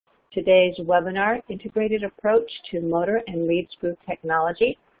today's webinar, Integrated Approach to Motor and Lead Screw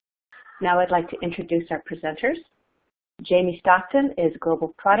Technology. Now I'd like to introduce our presenters. Jamie Stockton is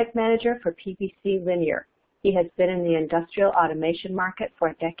Global Product Manager for PBC Linear. He has been in the industrial automation market for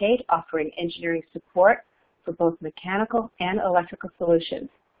a decade, offering engineering support for both mechanical and electrical solutions.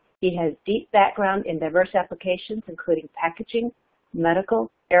 He has deep background in diverse applications, including packaging,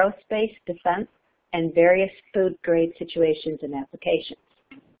 medical, aerospace, defense, and various food-grade situations and applications.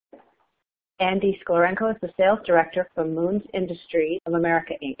 Andy Sklorenko is the Sales Director for Moons Industries of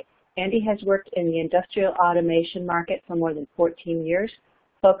America, Inc. Andy has worked in the industrial automation market for more than 14 years,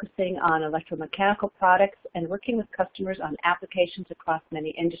 focusing on electromechanical products and working with customers on applications across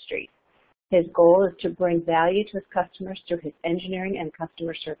many industries. His goal is to bring value to his customers through his engineering and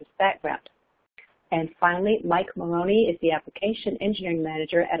customer service background. And finally, Mike Maroney is the Application Engineering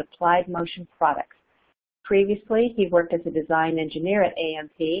Manager at Applied Motion Products. Previously, he worked as a design engineer at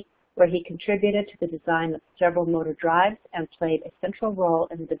AMP, where he contributed to the design of several motor drives and played a central role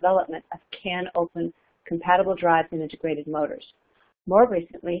in the development of CAN-open compatible drives and integrated motors. More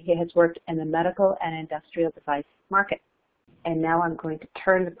recently, he has worked in the medical and industrial device market. And now I'm going to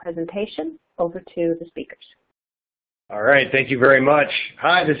turn the presentation over to the speakers. All right, thank you very much.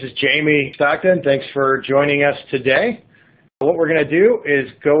 Hi, this is Jamie Stockton. Thanks for joining us today. What we're going to do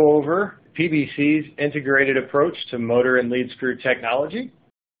is go over PBC's integrated approach to motor and lead screw technology.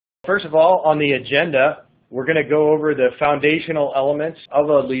 First of all, on the agenda, we're going to go over the foundational elements of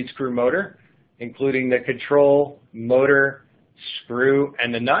a lead screw motor, including the control, motor, screw,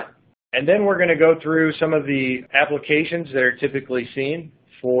 and the nut. And then we're going to go through some of the applications that are typically seen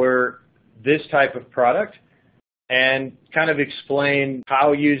for this type of product and kind of explain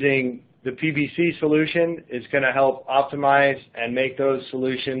how using the PBC solution is going to help optimize and make those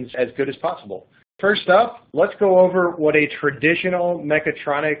solutions as good as possible. First up, let's go over what a traditional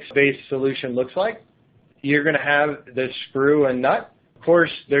mechatronics-based solution looks like. You're going to have the screw and nut. Of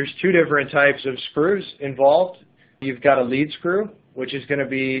course, there's two different types of screws involved. You've got a lead screw, which is going to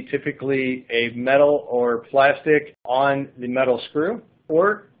be typically a metal or plastic on the metal screw,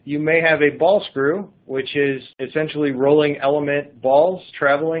 or you may have a ball screw, which is essentially rolling element balls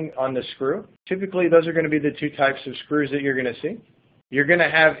traveling on the screw. Typically, those are going to be the two types of screws that you're going to see. You're going to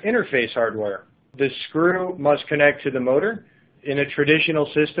have interface hardware. The screw must connect to the motor. In a traditional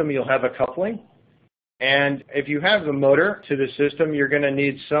system, you'll have a coupling. And if you have a motor to the system, you're going to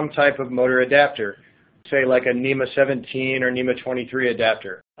need some type of motor adapter, say like a NEMA 17 or NEMA 23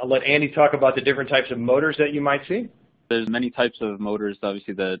 adapter. I'll let Andy talk about the different types of motors that you might see. There's many types of motors,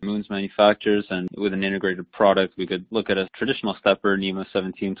 obviously, that Moons manufactures, and with an integrated product, we could look at a traditional stepper, NEMA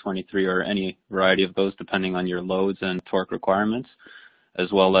 17, 23, or any variety of those depending on your loads and torque requirements,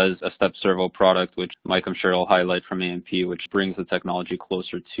 as well as a step servo product, which Mike, I'm sure, will highlight from AMP, which brings the technology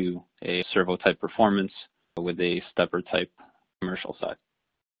closer to a servo-type performance with a stepper-type commercial side.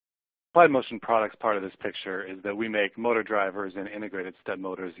 Applied Motion Products part of this picture is that we make motor drivers and integrated step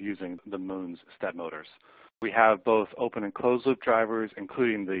motors using the Moons step motors. We have both open and closed loop drivers,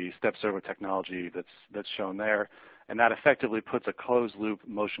 including the step servo technology that's shown there, and that effectively puts a closed loop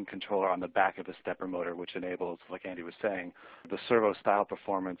motion controller on the back of the stepper motor, which enables, like Andy was saying, the servo style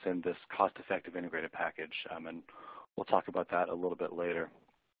performance in this cost-effective integrated package, and we'll talk about that a little bit later.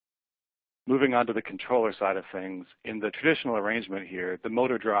 Moving on to the controller side of things, in the traditional arrangement here, the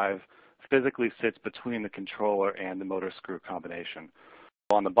motor drive physically sits between the controller and the motor screw combination.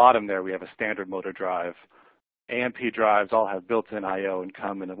 On the bottom there, we have a standard motor drive. AMP drives all have built-in I/O and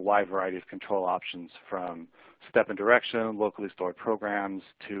come in a wide variety of control options, from step and direction, locally stored programs,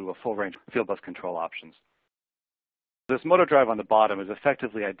 to a full range of field bus control options. This motor drive on the bottom is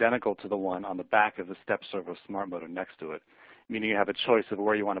effectively identical to the one on the back of the step servo smart motor next to it, meaning you have a choice of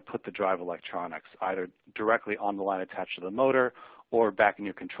where you want to put the drive electronics, either directly on the line attached to the motor or back in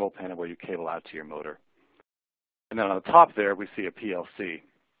your control panel where you cable out to your motor. And then on the top there, we see a PLC.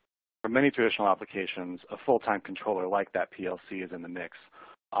 For many traditional applications, a full-time controller like that PLC is in the mix,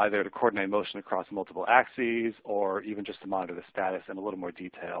 either to coordinate motion across multiple axes or even just to monitor the status in a little more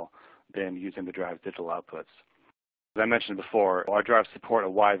detail than using the drive's digital outputs. As I mentioned before, our drives support a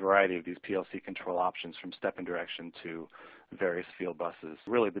wide variety of these PLC control options, from step and direction to various field buses.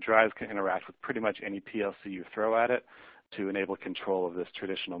 Really, the drives can interact with pretty much any PLC you throw at it to enable control of this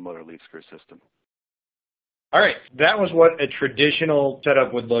traditional motor lead screw system. All right, that was what a traditional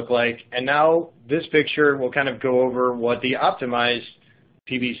setup would look like. And now this picture will kind of go over what the optimized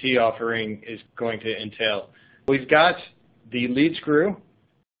PBC offering is going to entail. We've got the lead screw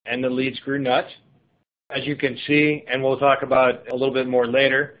and the lead screw nut. As you can see, and we'll talk about a little bit more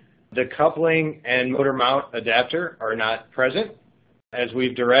later, the coupling and motor mount adapter are not present. as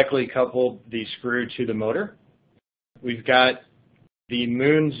we've directly coupled the screw to the motor. We've got the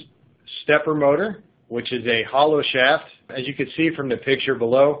Moons stepper motor, which is a hollow shaft, as you can see from the picture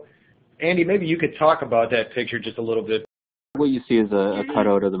below. Andy, maybe you could talk about that picture just a little bit. What you see is a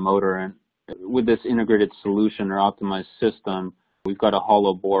cutout of the motor, and with this integrated solution or optimized system, we've got a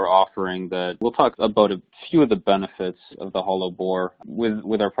hollow bore offering that we'll talk about a few of the benefits of the hollow bore.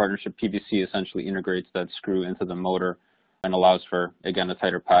 With our partnership, PBC essentially integrates that screw into the motor and allows for, again, a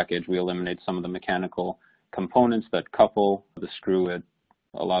tighter package. We eliminate some of the mechanical components that couple the screw. It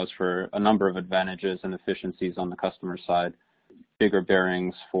allows for a number of advantages and efficiencies on the customer side. Bigger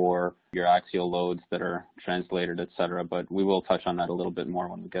bearings for your axial loads that are translated, etc. But we will touch on that a little bit more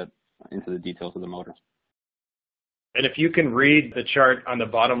when we get into the details of the motor. And if you can read the chart on the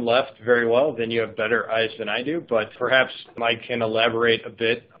bottom left very well, then you have better eyes than I do. But perhaps Mike can elaborate a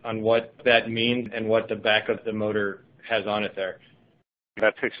bit on what that means and what the back of the motor has on it there.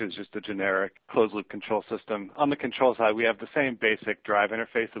 That picture is just a generic closed-loop control system. On the control side, we have the same basic drive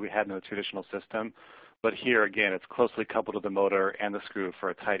interface that we had in the traditional system. But here, again, it's closely coupled to the motor and the screw for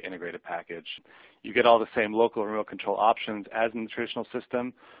a tight integrated package. You get all the same local remote control options as in the traditional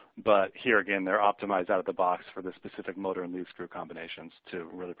system, but here, again, they're optimized out of the box for the specific motor and lead screw combinations to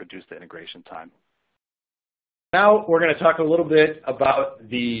really reduce the integration time. Now we're going to talk a little bit about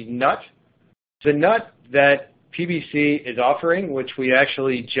the nut. The nut that PBC is offering, which we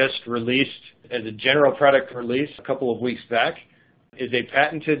actually just released as a general product release a couple of weeks back, is a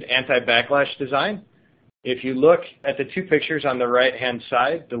patented anti-backlash design. If you look at the two pictures on the right-hand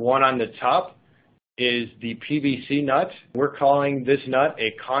side, the one on the top is the PBC nut. We're calling this nut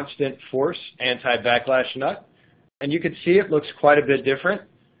a constant force anti-backlash nut. And you can see it looks quite a bit different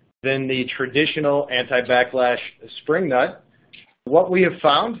than the traditional anti-backlash spring nut. What we have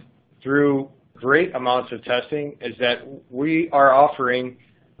found through great amounts of testing is that we are offering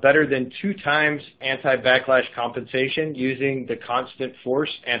better than 2 times anti-backlash compensation using the constant force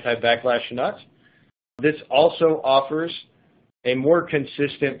anti-backlash nut. This also offers a more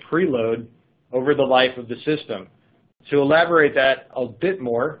consistent preload over the life of the system. To elaborate that a bit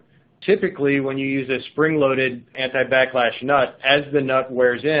more, typically when you use a spring-loaded anti-backlash nut, as the nut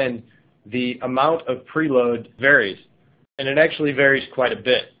wears in, the amount of preload varies, and it actually varies quite a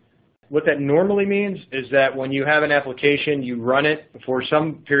bit. What that normally means is that when you have an application, you run it for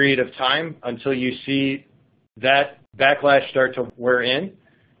some period of time until you see that backlash start to wear in,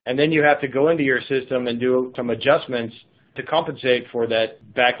 and then you have to go into your system and do some adjustments to compensate for that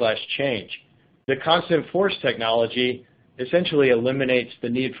backlash change. The constant force technology essentially eliminates the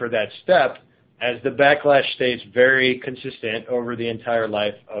need for that step as the backlash stays very consistent over the entire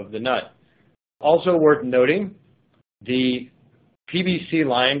life of the nut. Also worth noting, the PBC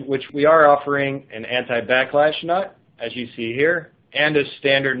line, which we are offering an anti-backlash nut, as you see here, and a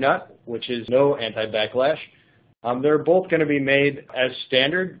standard nut, which is no anti-backlash. They're both going to be made as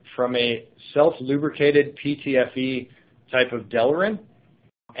standard from a self-lubricated PTFE type of Delrin.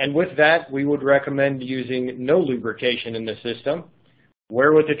 And with that, we would recommend using no lubrication in the system,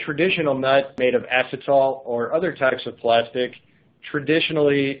 where with a traditional nut made of acetal or other types of plastic,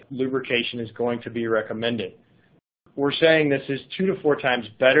 traditionally lubrication is going to be recommended. We're saying this is 2 to 4 times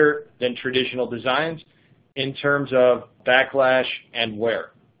better than traditional designs in terms of backlash and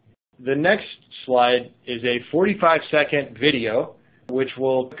wear. The next slide is a 45-second video, which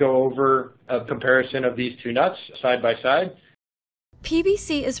will go over a comparison of these two nuts side by side.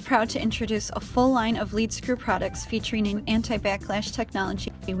 PBC is proud to introduce a full line of lead screw products featuring an anti-backlash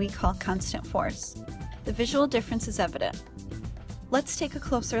technology we call Constant Force. The visual difference is evident. Let's take a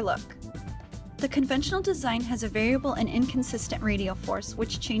closer look. The conventional design has a variable and inconsistent radial force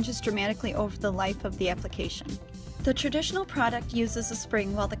which changes dramatically over the life of the application. The traditional product uses a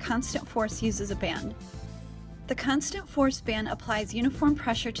spring while the Constant Force uses a band. The Constant Force band applies uniform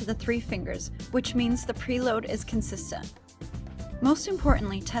pressure to the 3 fingers, which means the preload is consistent. Most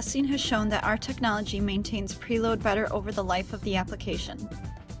importantly, testing has shown that our technology maintains preload better over the life of the application.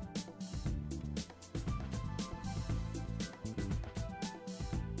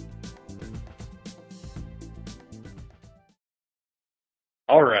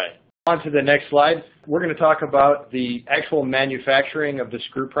 All right, on to the next slide. We're going to talk about the actual manufacturing of the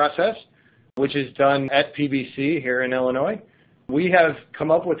screw process, which is done at PBC here in Illinois. We have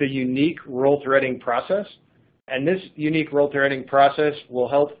come up with a unique roll threading process, and this unique roll threading process will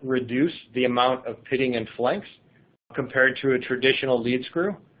help reduce the amount of pitting and flanks compared to a traditional lead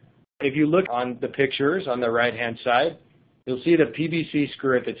screw. If you look on the pictures on the right-hand side, you'll see the PBC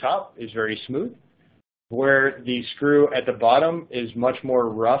screw at the top is very smooth, where the screw at the bottom is much more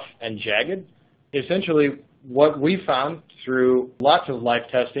rough and jagged. Essentially, what we found through lots of life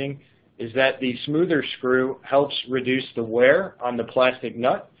testing is that the smoother screw helps reduce the wear on the plastic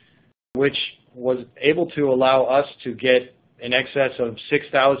nut, which was able to allow us to get in excess of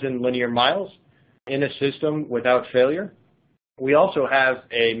 6,000 linear miles in a system without failure. We also have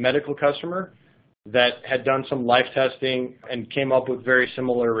a medical customer that had done some life testing and came up with very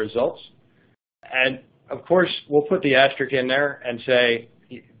similar results. And of course, we'll put the asterisk in there and say,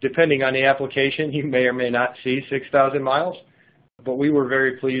 depending on the application, you may or may not see 6,000 miles. But we were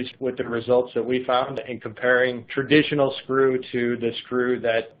very pleased with the results that we found in comparing traditional screw to the screw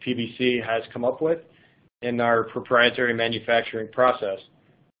that PBC has come up with in our proprietary manufacturing process.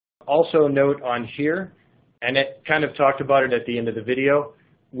 Also note on here, and it kind of talked about it at the end of the video,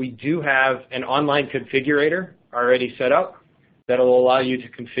 we do have an online configurator already set up that will allow you to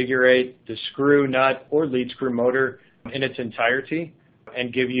configure the screw, nut, or lead screw motor in its entirety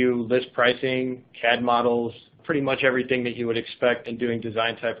and give you list pricing, CAD models, pretty much everything that you would expect in doing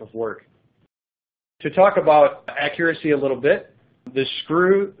design type of work. To talk about accuracy a little bit, the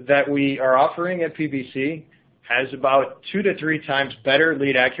screw that we are offering at PBC has about 2 to 3 times better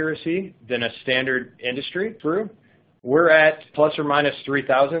lead accuracy than a standard industry screw. We're at plus or minus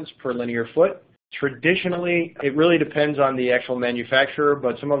 0.003 per linear foot. Traditionally, it really depends on the actual manufacturer,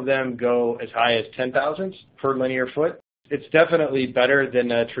 but some of them go as high as 10,000 per linear foot. It's definitely better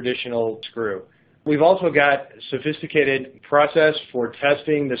than a traditional screw. We've also got sophisticated process for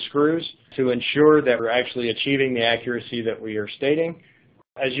testing the screws to ensure that we're actually achieving the accuracy that we are stating.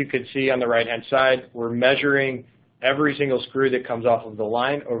 As you can see on the right-hand side, we're measuring every single screw that comes off of the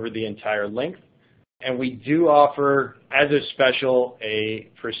line over the entire length. And we do offer, as a special,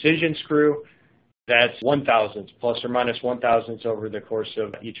 a precision screw that's 1,000, plus or minus 1,000 over the course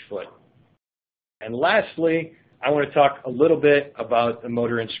of each foot. And lastly, I want to talk a little bit about the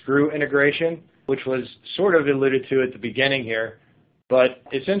motor and screw integration, which was sort of alluded to at the beginning here. But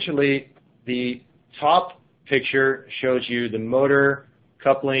essentially, the top picture shows you the motor,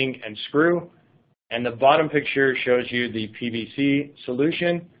 coupling, and screw. And the bottom picture shows you the PVC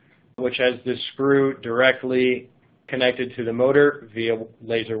solution, which has the screw directly connected to the motor via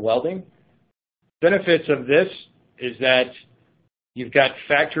laser welding. Benefits of this is that you've got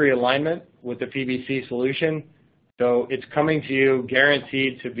factory alignment with the PVC solution, so it's coming to you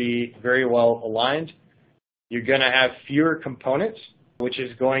guaranteed to be very well aligned. You're going to have fewer components, which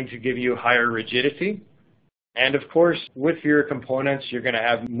is going to give you higher rigidity. And of course, with fewer components, you're going to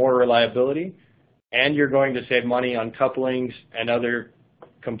have more reliability, and you're going to save money on couplings and other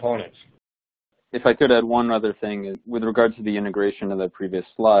components. If I could add one other thing, with regard to the integration of the previous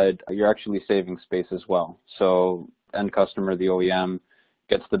slide, you're actually saving space as well. So end customer, the OEM,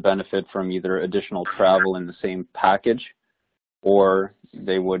 gets the benefit from either additional travel in the same package, or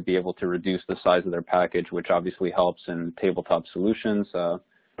they would be able to reduce the size of their package, which obviously helps in tabletop solutions.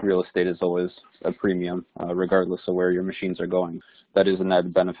 Real estate is always a premium, regardless of where your machines are going. That is an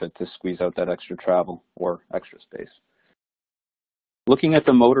added benefit to squeeze out that extra travel or extra space. Looking at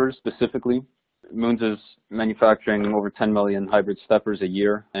the motors specifically, Moons is manufacturing over 10 million hybrid steppers a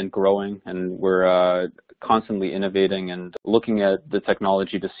year and growing, and we're constantly innovating and looking at the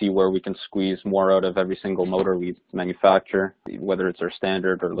technology to see where we can squeeze more out of every single motor we manufacture, whether it's our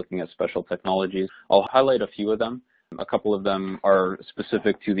standard or looking at special technologies. I'll highlight a few of them. A couple of them are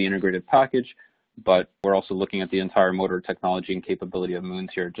specific to the integrated package, but we're also looking at the entire motor technology and capability of Moons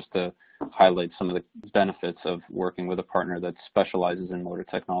here just to highlight some of the benefits of working with a partner that specializes in motor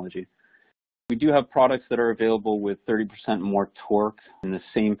technology. We do have products that are available with 30% more torque in the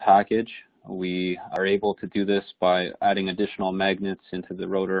same package. We are able to do this by adding additional magnets into the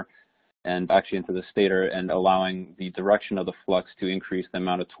rotor and actually into the stator and allowing the direction of the flux to increase the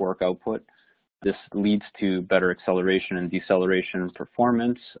amount of torque output. This leads to better acceleration and deceleration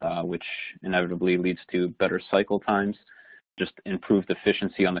performance, which inevitably leads to better cycle times, just improved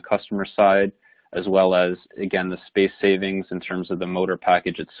efficiency on the customer side, as well as, again, the space savings in terms of the motor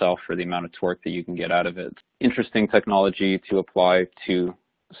package itself for the amount of torque that you can get out of it. Interesting technology to apply to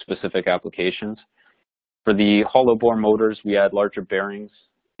specific applications. For the hollow bore motors, we add larger bearings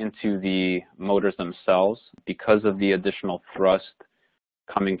into the motors themselves because of the additional thrust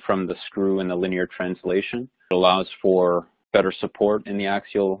coming from the screw and the linear translation. It allows for better support in the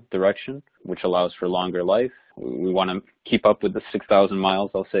axial direction, which allows for longer life. We want to keep up with the 6,000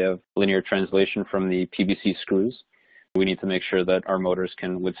 miles, I'll say, of linear translation from the PVC screws. We need to make sure that our motors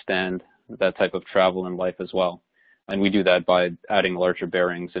can withstand that type of travel in life as well. And we do that by adding larger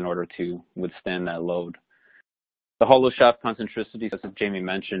bearings in order to withstand that load. The hollow shaft concentricity, as Jamie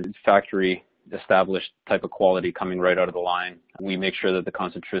mentioned, factory established type of quality coming right out of the line. We make sure that the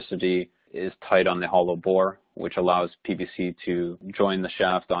concentricity is tight on the hollow bore, which allows PVC to join the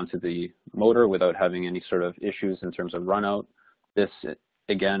shaft onto the motor without having any sort of issues in terms of run out. This,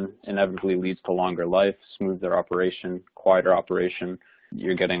 again, inevitably leads to longer life, smoother operation, quieter operation.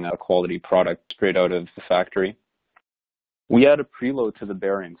 You're getting a quality product straight out of the factory. We add a preload to the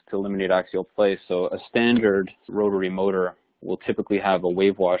bearings to eliminate axial play. So a standard rotary motor will typically have a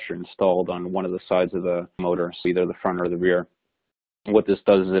wave washer installed on one of the sides of the motor, so either the front or the rear. What this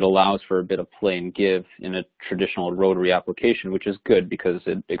does is it allows for a bit of play and give in a traditional rotary application, which is good because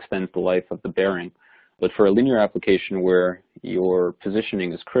it extends the life of the bearing. But for a linear application where your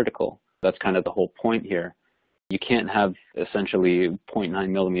positioning is critical, that's kind of the whole point here. You can't have essentially 0.9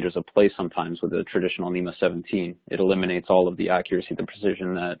 millimeters of play sometimes with a traditional NEMA 17. It eliminates all of the accuracy, the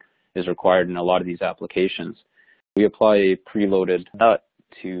precision that is required in a lot of these applications. We apply a preloaded nut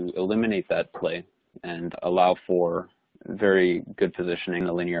to eliminate that play and allow for very good positioning in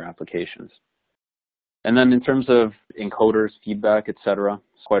the linear applications. And then in terms of encoders, feedback, etc.,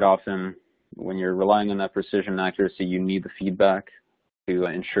 quite often when you're relying on that precision and accuracy, you need the feedback to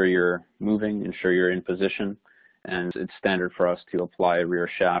ensure you're moving, ensure you're in position. And it's standard for us to apply a rear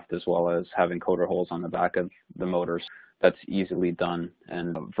shaft as well as having encoder holes on the back of the motors. That's easily done,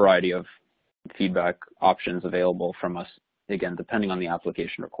 and a variety of feedback options available from us, again, depending on the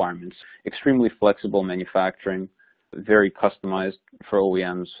application requirements. Extremely flexible manufacturing, very customized for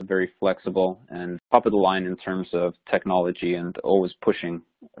OEMs, very flexible, and top of the line in terms of technology and always pushing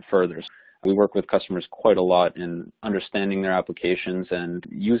further. We work with customers quite a lot in understanding their applications and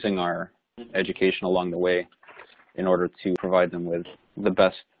using our education along the way in order to provide them with the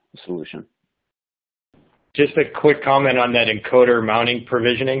best solution. Just a quick comment on that encoder mounting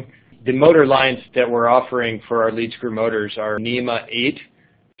provisioning. The motor lines that we're offering for our lead screw motors are NEMA 8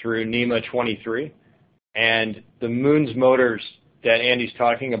 through NEMA 23. And the Moons motors that Andy's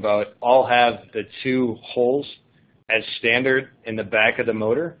talking about all have the two holes as standard in the back of the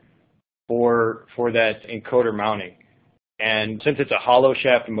motor for that encoder mounting. And since it's a hollow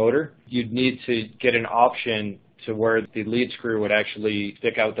shaft motor, you'd need to get an option to where the lead screw would actually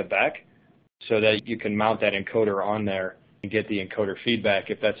stick out the back so that you can mount that encoder on there and get the encoder feedback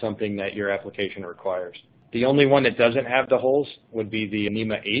if that's something that your application requires. The only one that doesn't have the holes would be the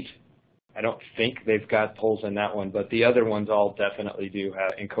NEMA 8. I don't think they've got holes in that one, but the other ones all definitely do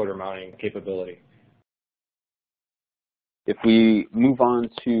have encoder mounting capability. If we move on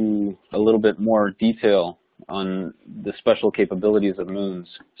to a little bit more detail on the special capabilities of Moons,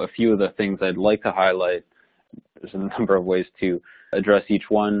 a few of the things I'd like to highlight. There's a number of ways to address each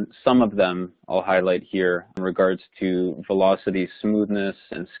one. Some of them I'll highlight here in regards to velocity, smoothness,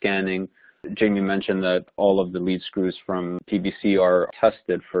 and scanning. Jamie mentioned that all of the lead screws from PVC are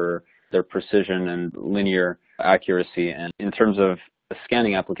tested for their precision and linear accuracy. And in terms of a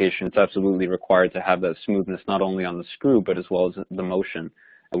scanning application, it's absolutely required to have that smoothness not only on the screw, but as well as the motion.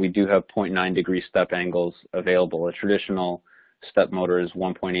 We do have 0.9 degree step angles available. A traditional step motor is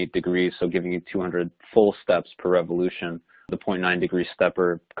 1.8 degrees, so giving you 200 full steps per revolution. The 0.9 degree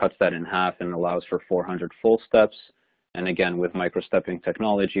stepper cuts that in half and allows for 400 full steps. And again, with microstepping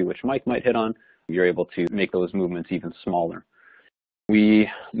technology, which Mike might hit on, you're able to make those movements even smaller. We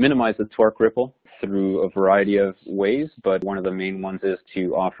minimize the torque ripple through a variety of ways, but one of the main ones is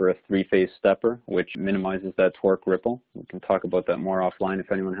to offer a three-phase stepper, which minimizes that torque ripple. We can talk about that more offline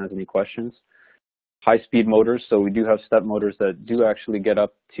if anyone has any questions. High-speed motors, so we do have step motors that do actually get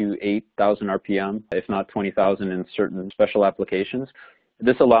up to 8,000 RPM, if not 20,000 in certain special applications.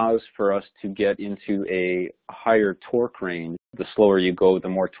 This allows for us to get into a higher torque range. The slower you go, the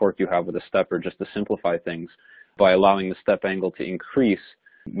more torque you have with a stepper, just to simplify things. By allowing the step angle to increase,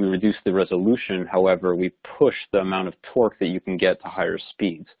 we reduce the resolution. However, we push the amount of torque that you can get to higher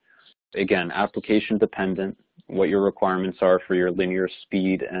speeds. Again, application dependent, what your requirements are for your linear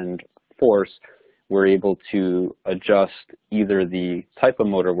speed and force. We're able to adjust either the type of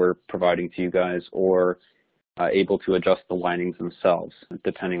motor we're providing to you guys or able to adjust the windings themselves,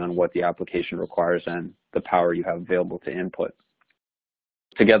 depending on what the application requires and the power you have available to input.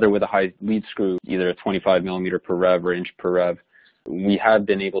 Together with a high lead screw, either a 25 millimeter per rev or inch per rev, we have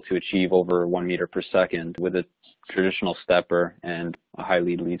been able to achieve over 1 meter per second with a traditional stepper and a high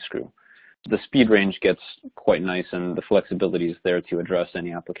lead screw. The speed range gets quite nice and the flexibility is there to address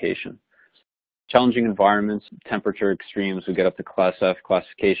any application. Challenging environments, temperature extremes, we get up to Class F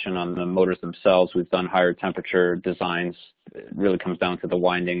classification on the motors themselves. We've done higher temperature designs. It really comes down to the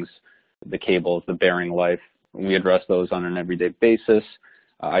windings, the cables, the bearing life. We address those on an everyday basis.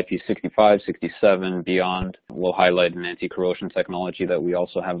 IP65, 67, beyond. We'll highlight an anti-corrosion technology that we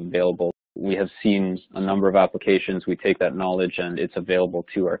also have available. we have seen a number of applications. We take that knowledge and it's available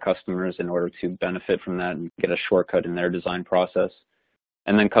to our customers in order to benefit from that and get a shortcut in their design process.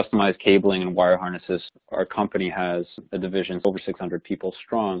 And then customized cabling and wire harnesses. Our company has a division over 600 people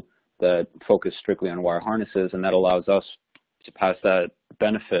strong that focus strictly on wire harnesses, and that allows us to pass that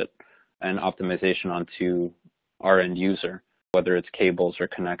benefit and optimization onto our end user, whether it's cables or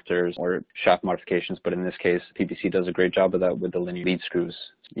connectors or shaft modifications. But in this case, PBC does a great job of that with the linear lead screws.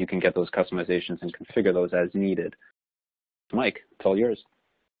 You can get those customizations and configure those as needed. Mike, it's all yours.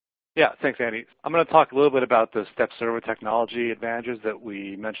 Yeah, thanks, Andy. I'm going to talk a little bit about the step servo technology advantages that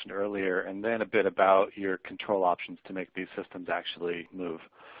we mentioned earlier, and then a bit about your control options to make these systems actually move.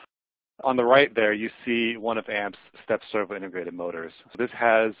 On the right there, you see one of AMP's step servo integrated motors. So this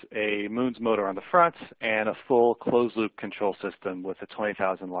has a Moons motor on the front and a full closed-loop control system with a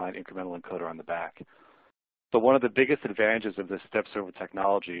 20,000 line incremental encoder on the back. So one of the biggest advantages of this step servo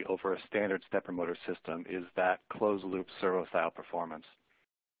technology over a standard stepper motor system is that closed-loop servo-style performance.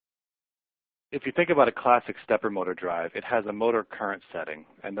 If you think about a classic stepper motor drive, it has a motor current setting,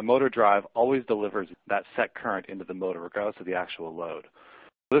 and the motor drive always delivers that set current into the motor regardless of the actual load.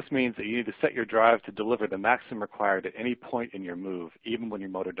 This means that you need to set your drive to deliver the maximum required at any point in your move, even when your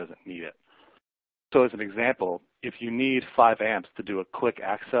motor doesn't need it. So as an example, if you need 5 amps to do a quick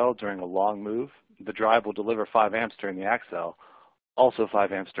accel during a long move, the drive will deliver 5 amps during the accel, also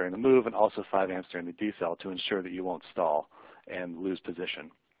 5 amps during the move, and also 5 amps during the decel to ensure that you won't stall and lose position.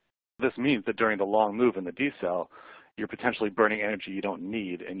 This means that during the long move in the decel, you're potentially burning energy you don't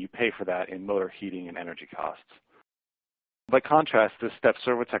need, and you pay for that in motor heating and energy costs. By contrast, this step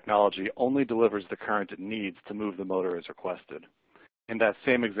servo technology only delivers the current it needs to move the motor as requested. In that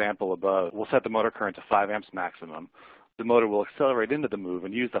same example above, we'll set the motor current to 5 amps maximum. The motor will accelerate into the move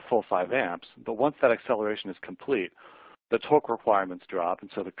and use the full 5 amps, but once that acceleration is complete, the torque requirements drop,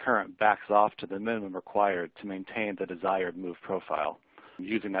 and so the current backs off to the minimum required to maintain the desired move profile,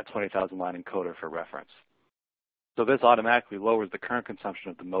 using that 20,000 line encoder for reference. So this automatically lowers the current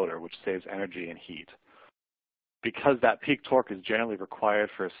consumption of the motor, which saves energy and heat. Because that peak torque is generally required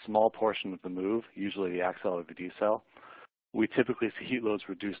for a small portion of the move, usually the accel or the decel, we typically see heat loads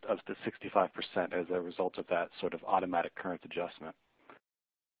reduced up to 65% as a result of that sort of automatic current adjustment.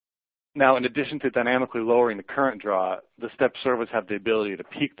 Now, in addition to dynamically lowering the current draw, the step servos have the ability to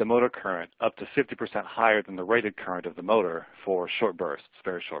peak the motor current up to 50% higher than the rated current of the motor for short bursts,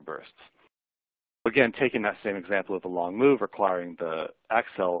 very short bursts. Again, taking that same example of a long move requiring the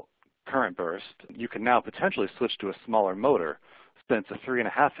accel current burst, you can now potentially switch to a smaller motor, since a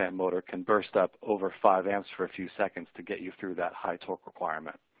 3.5 amp motor can burst up over 5 amps for a few seconds to get you through that high torque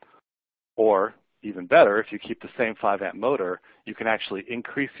requirement. Or, even better, if you keep the same 5 amp motor, you can actually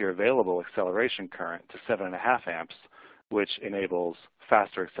increase your available acceleration current to 7.5 amps, which enables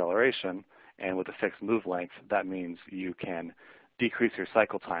faster acceleration, and with a fixed move length, that means you can decrease your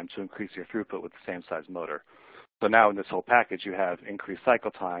cycle time to increase your throughput with the same size motor. So now in this whole package, you have increased cycle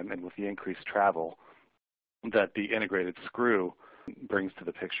time, and with the increased travel that the integrated screw brings to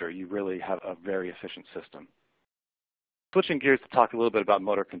the picture, you really have a very efficient system. Switching gears to talk a little bit about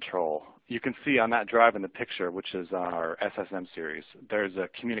motor control. You can see on that drive in the picture, which is on our SSM series, there's a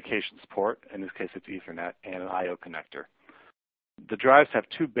communications port, in this case it's Ethernet, and an I/O connector. The drives have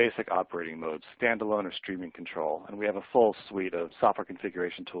 2 basic operating modes, standalone or streaming control, and we have a full suite of software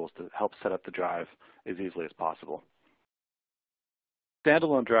configuration tools to help set up the drive as easily as possible.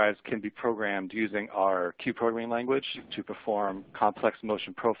 Standalone drives can be programmed using our Q programming language to perform complex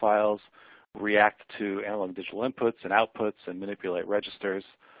motion profiles, react to analog and digital inputs and outputs, and manipulate registers.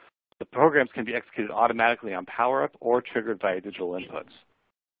 The programs can be executed automatically on power-up or triggered by digital inputs.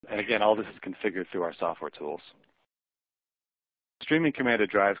 And again, all this is configured through our software tools. Streaming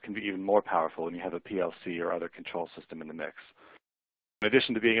commanded drives can be even more powerful when you have a PLC or other control system in the mix. In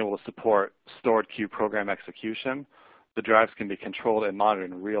addition to being able to support stored Q program execution, the drives can be controlled and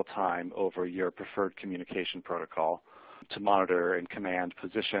monitored in real time over your preferred communication protocol to monitor and command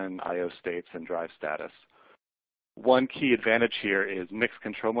position, I/O states, and drive status. One key advantage here is mixed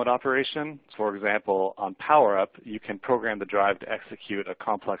control mode operation. For example, on power up, you can program the drive to execute a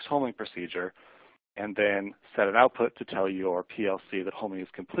complex homing procedure and then set an output to tell your PLC that homing is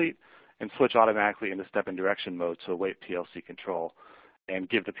complete and switch automatically into step and direction mode to await PLC control and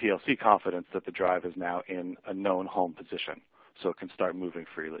give the PLC confidence that the drive is now in a known home position so it can start moving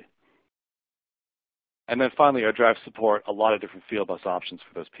freely. And then finally, our drives support a lot of different field bus options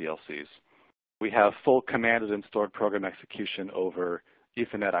for those PLCs. We have full commanded and stored program execution over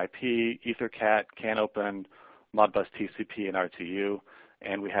Ethernet IP, EtherCAT, CANopen, Modbus TCP, and RTU.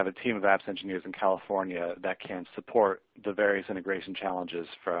 And we have a team of apps engineers in California that can support the various integration challenges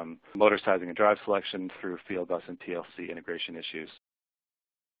from motor sizing and drive selection through field bus and PLC integration issues.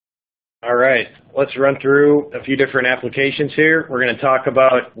 All right, let's run through a few different applications here. We're going to talk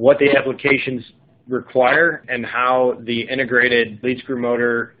about what the applications require and how the integrated lead screw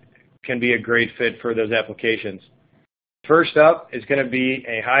motor can be a great fit for those applications. First up is going to be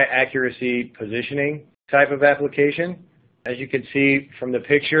a high accuracy positioning type of application. As you can see from the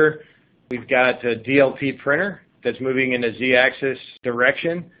picture, we've got a DLP printer that's moving in a Z-axis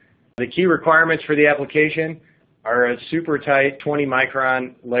direction. The key requirements for the application are a super tight 20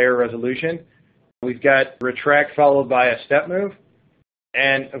 micron layer resolution. We've got retract followed by a step move.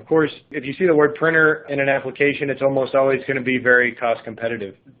 And of course, if you see the word printer in an application, it's almost always going to be very cost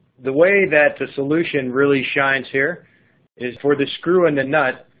competitive. The way that the solution really shines here is for the screw and the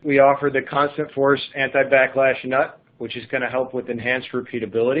nut, we offer the constant force anti-backlash nut, which is going to help with enhanced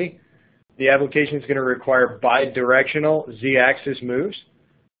repeatability. The application is going to require bi-directional Z-axis moves.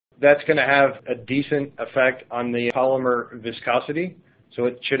 That's going to have a decent effect on the polymer viscosity, so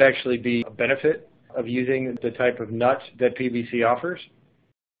it should actually be a benefit of using the type of nuts that PBC offers.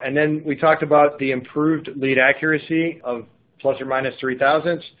 And then we talked about the improved lead accuracy of plus or minus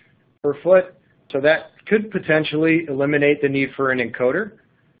 0.003 per foot, so that could potentially eliminate the need for an encoder,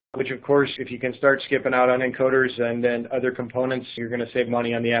 which of course, if you can start skipping out on encoders and then other components, you're going to save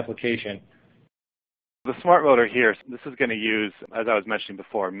money on the application. The smart motor here, this is going to use, as I was mentioning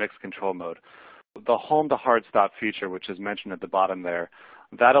before, mixed control mode. The home to hard stop feature, which is mentioned at the bottom there,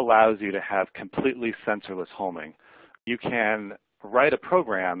 that allows you to have completely sensorless homing. You can write a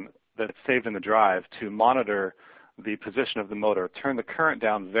program that's saved in the drive to monitor the position of the motor, turn the current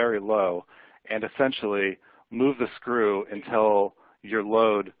down very low, and essentially move the screw until your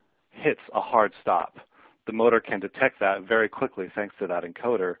load hits a hard stop. The motor can detect that very quickly thanks to that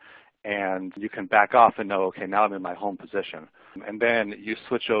encoder, and you can back off and know, okay, now I'm in my home position. And then you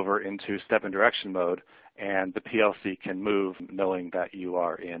switch over into step and direction mode, and the PLC can move knowing that you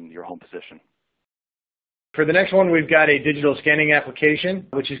are in your home position. For the next one, we've got a digital scanning application,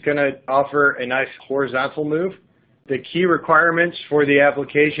 which is going to offer a nice horizontal move. The key requirements for the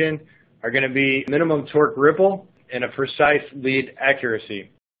application are going to be minimum torque ripple and a precise lead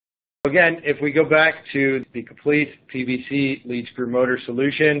accuracy. Again, if we go back to the complete PVC lead screw motor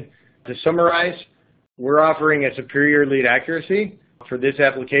solution, to summarize, we're offering a superior lead accuracy. For this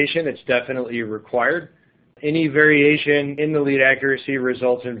application, it's definitely required. Any variation in the lead accuracy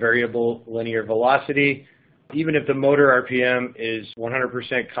results in variable linear velocity, even if the motor RPM is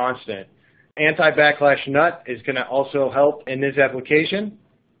 100% constant. Anti-backlash nut is going to also help in this application.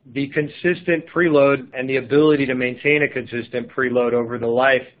 The consistent preload and the ability to maintain a consistent preload over the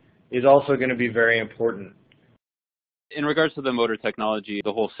life is also going to be very important. In regards to the motor technology,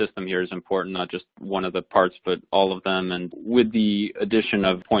 the whole system here is important, not just one of the parts, but all of them. And with the addition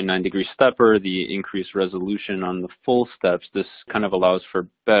of 0.9 degree stepper, the increased resolution on the full steps, this kind of allows for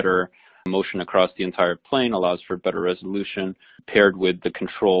better motion across the entire plane, allows for better resolution. Paired with the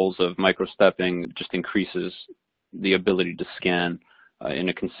controls of microstepping, just increases the ability to scan in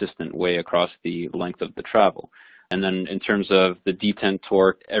a consistent way across the length of the travel. And then in terms of the detent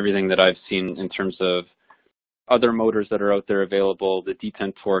torque, everything that I've seen in terms of other motors that are out there available, the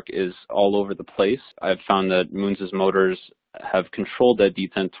detent torque is all over the place. I've found that Moons' motors have controlled that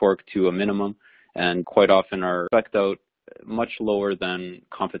detent torque to a minimum and quite often are spec'd out much lower than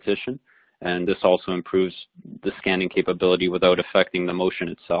competition. And this also improves the scanning capability without affecting the motion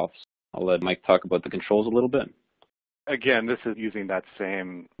itself. I'll let Mike talk about the controls a little bit. Again, this is using that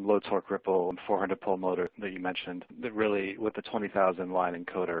same low torque ripple 400 pole motor that you mentioned. That really, with the 20,000 line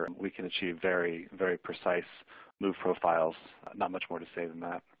encoder, we can achieve very, very precise move profiles. Not much more to say than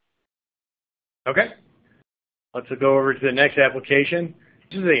that. Okay. Let's go over to the next application.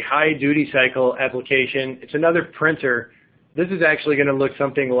 This is a high duty cycle application. It's another printer. This is actually going to look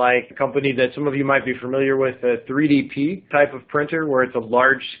something like a company that some of you might be familiar with, a 3DP type of printer, where it's a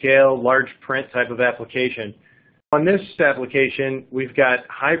large scale, large print type of application. On this application, we've got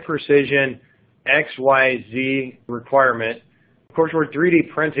high precision XYZ requirement. Of course, we're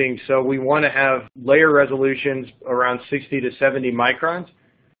 3D printing, so we want to have layer resolutions around 60 to 70 microns.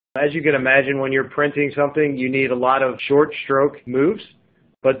 As you can imagine, when you're printing something, you need a lot of short stroke moves,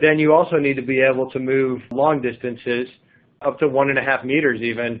 but then you also need to be able to move long distances, up to 1.5 meters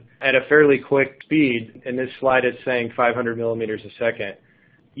even, at a fairly quick speed. In this slide, it's saying 500 millimeters a second.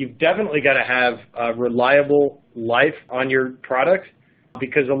 You've definitely got to have a reliable life on your product,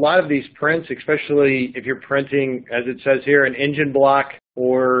 because a lot of these prints, especially if you're printing, as it says here, an engine block,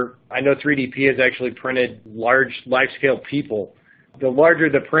 or I know 3DP has actually printed large life-scale people. The larger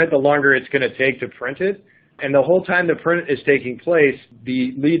the print, the longer it's going to take to print it. And the whole time the print is taking place,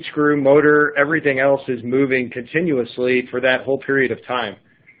 the lead screw, motor, everything else is moving continuously for that whole period of time.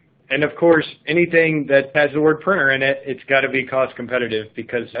 And of course, anything that has the word printer in it, it's got to be cost competitive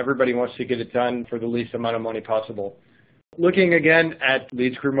because everybody wants to get it done for the least amount of money possible. Looking again at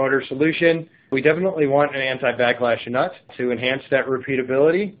lead screw motor solution, we definitely want an anti-backlash nut to enhance that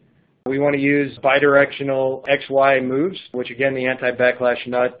repeatability. We want to use bidirectional XY moves, which again the anti-backlash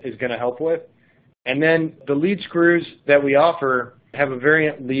nut is going to help with. And then the lead screws that we offer have a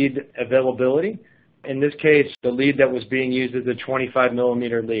variant lead availability. In this case, the lead that was being used is a 25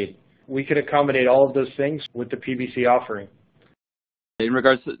 millimeter lead. We can accommodate all of those things with the PBC offering. In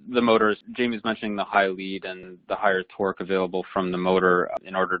regards to the motors, Jamie's mentioning the high lead and the higher torque available from the motor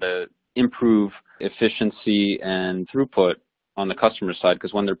in order to improve efficiency and throughput on the customer side,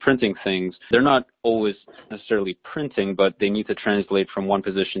 because when they're printing things, they're not always necessarily printing, but they need to translate from one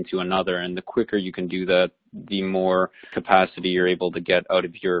position to another, and the quicker you can do that, the more capacity you're able to get out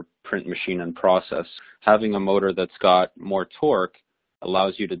of your print machine and process. Having a motor that's got more torque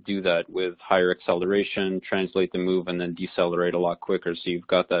allows you to do that with higher acceleration, translate the move, and then decelerate a lot quicker, so you've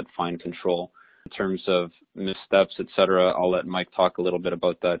got that fine control. In terms of missteps, etc., I'll let Mike talk a little bit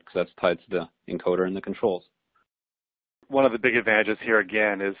about that because that's tied to the encoder and the controls. One of the big advantages here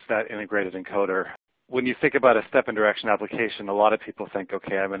again is that integrated encoder. When you think about a step and direction application, a lot of people think,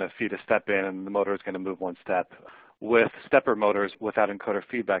 okay, I'm going to feed a step in and the motor is going to move one step. With stepper motors without encoder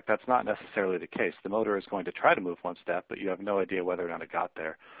feedback, that's not necessarily the case. The motor is going to try to move one step, but you have no idea whether or not it got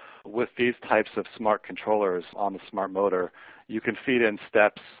there. With these types of smart controllers on the smart motor, you can feed in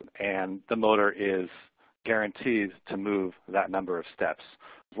steps and the motor is guaranteed to move that number of steps.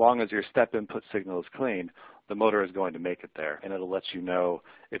 As long as your step input signal is clean, the motor is going to make it there, and it'll let you know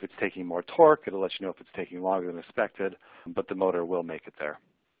if it's taking more torque, it'll let you know if it's taking longer than expected, but the motor will make it there.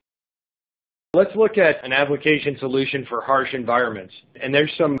 Let's look at an application solution for harsh environments. And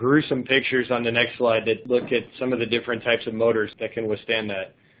there's some gruesome pictures on the next slide that look at some of the different types of motors that can withstand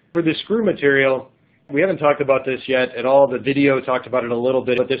that. For the screw material, we haven't talked about this yet at all. The video talked about it a little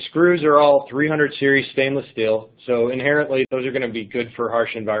bit, but the screws are all 300 series stainless steel, so inherently those are going to be good for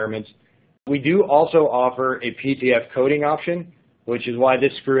harsh environments. We do also offer a PTF coating option, which is why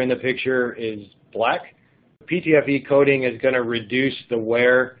this screw in the picture is black. PTFE coating is going to reduce the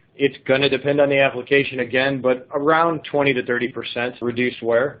wear. It's going to depend on the application again, but around 20 to 30% reduced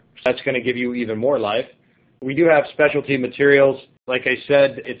wear. That's going to give you even more life. We do have specialty materials. Like I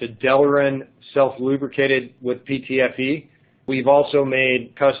said, it's a Delrin self-lubricated with PTFE. We've also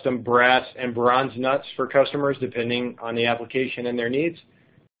made custom brass and bronze nuts for customers depending on the application and their needs.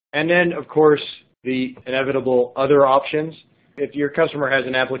 And then, of course, the inevitable other options. If your customer has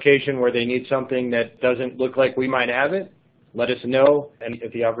an application where they need something that doesn't look like we might have it, let us know. And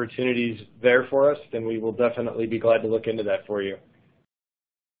if the opportunity is there for us, then we will definitely be glad to look into that for you.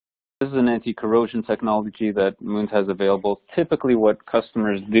 This is an anti-corrosion technology that Moons has available. Typically what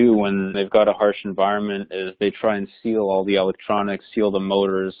customers do when they've got a harsh environment is they try and seal all the electronics, seal the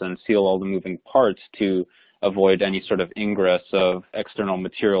motors, and seal all the moving parts to avoid any sort of ingress of external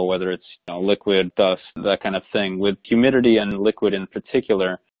material, whether it's liquid, dust, that kind of thing. With humidity and liquid in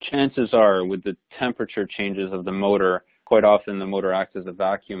particular, chances are with the temperature changes of the motor, quite often the motor acts as a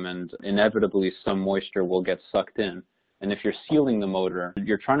vacuum and inevitably some moisture will get sucked in. And if you're sealing the motor,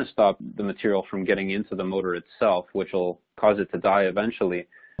 you're trying to stop the material from getting into the motor itself, which will cause it to die eventually.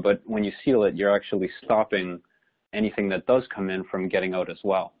 But when you seal it, you're actually stopping anything that does come in from getting out as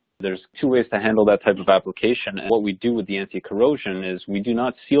well. There's two ways to handle that type of application. And what we do with the anti-corrosion is we do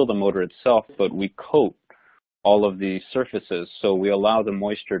not seal the motor itself, but we coat all of the surfaces. So we allow the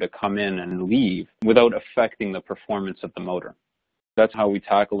moisture to come in and leave without affecting the performance of the motor. That's how we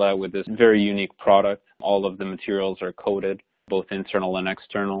tackle that with this very unique product. All of the materials are coated, both internal and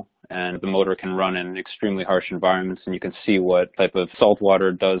external, and the motor can run in extremely harsh environments. And you can see what type of salt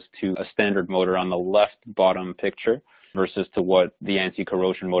water does to a standard motor on the left bottom picture versus to what the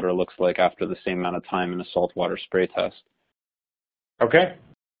anti-corrosion motor looks like after the same amount of time in a saltwater spray test. Okay.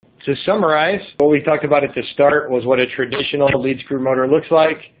 To summarize, what we talked about at the start was what a traditional lead screw motor looks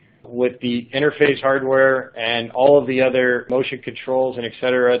like with the interface hardware and all of the other motion controls and et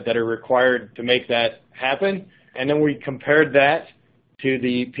cetera that are required to make that happen. And then we compared that to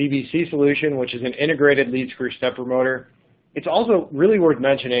the PBC solution, which is an integrated lead screw stepper motor. It's also really worth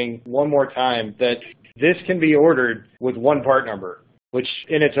mentioning one more time that this can be ordered with one part number, which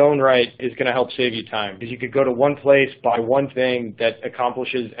in its own right is going to help save you time, because you could go to one place, buy one thing that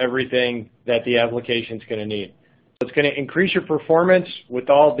accomplishes everything that the application is going to need. It's going to increase your performance with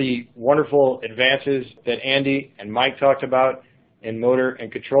all the wonderful advances that Andy and Mike talked about. in motor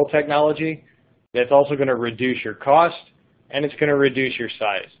and control technology that's also going to reduce your cost and it's going to reduce your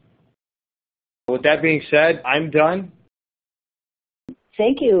size. With that being said, I'm done.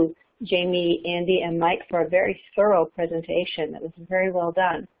 Thank you, Jamie, Andy, and Mike, for a very thorough presentation. That was very well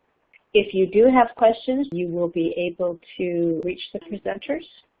done. If you do have questions, you will be able to reach the presenters.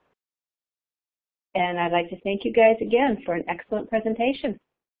 And I'd like to thank you guys again for an excellent presentation.